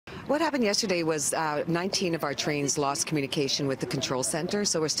What happened yesterday was 19 of our trains lost communication with the control center,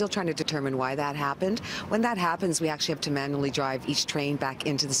 so we're still trying to determine why that happened. When that happens, we actually have to manually drive each train back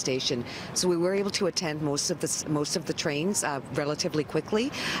into the station. So we were able to attend most of the trains relatively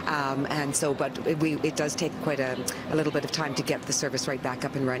quickly, but it does take quite a little bit of time to get the service right back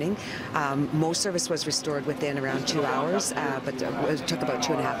up and running. Most service was restored within around 2 hours, but it took about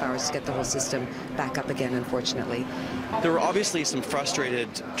 2.5 hours to get the whole system back up again, unfortunately. There were obviously some frustrated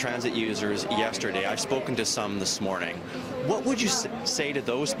transit users yesterday. I've spoken to some this morning. What would you say to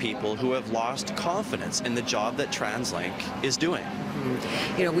those people who have lost confidence in the job that TransLink is doing?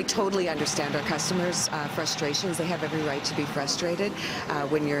 You know, we totally understand our customers' frustrations. They have every right to be frustrated.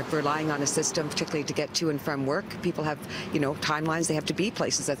 When you're relying on a system, particularly to get to and from work, people have, timelines. They have to be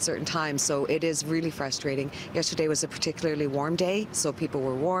places at certain times, so it is really frustrating. Yesterday was a particularly warm day, so people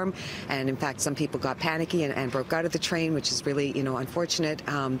were warm, and in fact, some people got panicky and broke out of the train, which is really, unfortunate.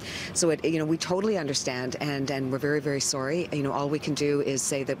 We totally understand, and we're very, very sorry. All we can do is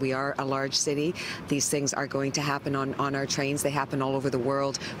say that we are a large city. These things are going to happen on our trains. They happen all over the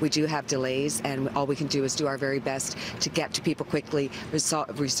world. We do have delays, and all we can do is do our very best to get to people quickly,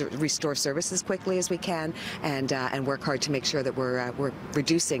 restore service as quickly as we can, and work hard to make sure that we're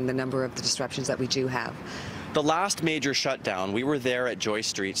reducing the number of the disruptions that we do have. The last major shutdown, we were there at Joy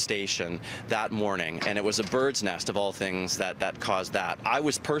Street Station that morning, and it was a bird's nest of all things that caused that. I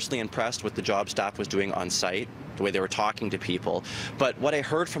was personally impressed with the job staff was doing on site, the way they were talking to people. But what I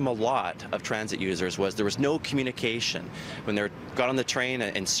heard from a lot of transit users was there was no communication. When they got on the train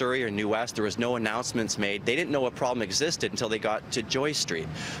in Surrey or New West, there was no announcements made. They didn't know a problem existed until they got to Joy Street.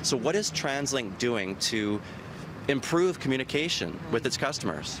 So what is TransLink doing to improve communication with its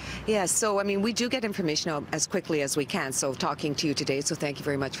customers? Yes, so we do get information out as quickly as we can. So talking to you today, so thank you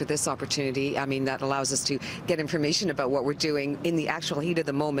very much for this opportunity. That allows us to get information about what we're doing in the actual heat of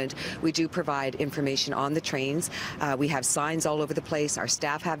the moment. We do provide information on the trains. We have signs all over the place. Our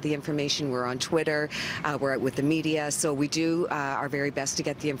staff have the information. We're on Twitter. We're out with the media. So we do our very best to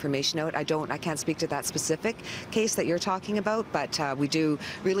get the information out. I can't speak to that specific case that you're talking about, but we do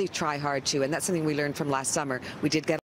really try hard to, and that's something we learned from last summer. We did get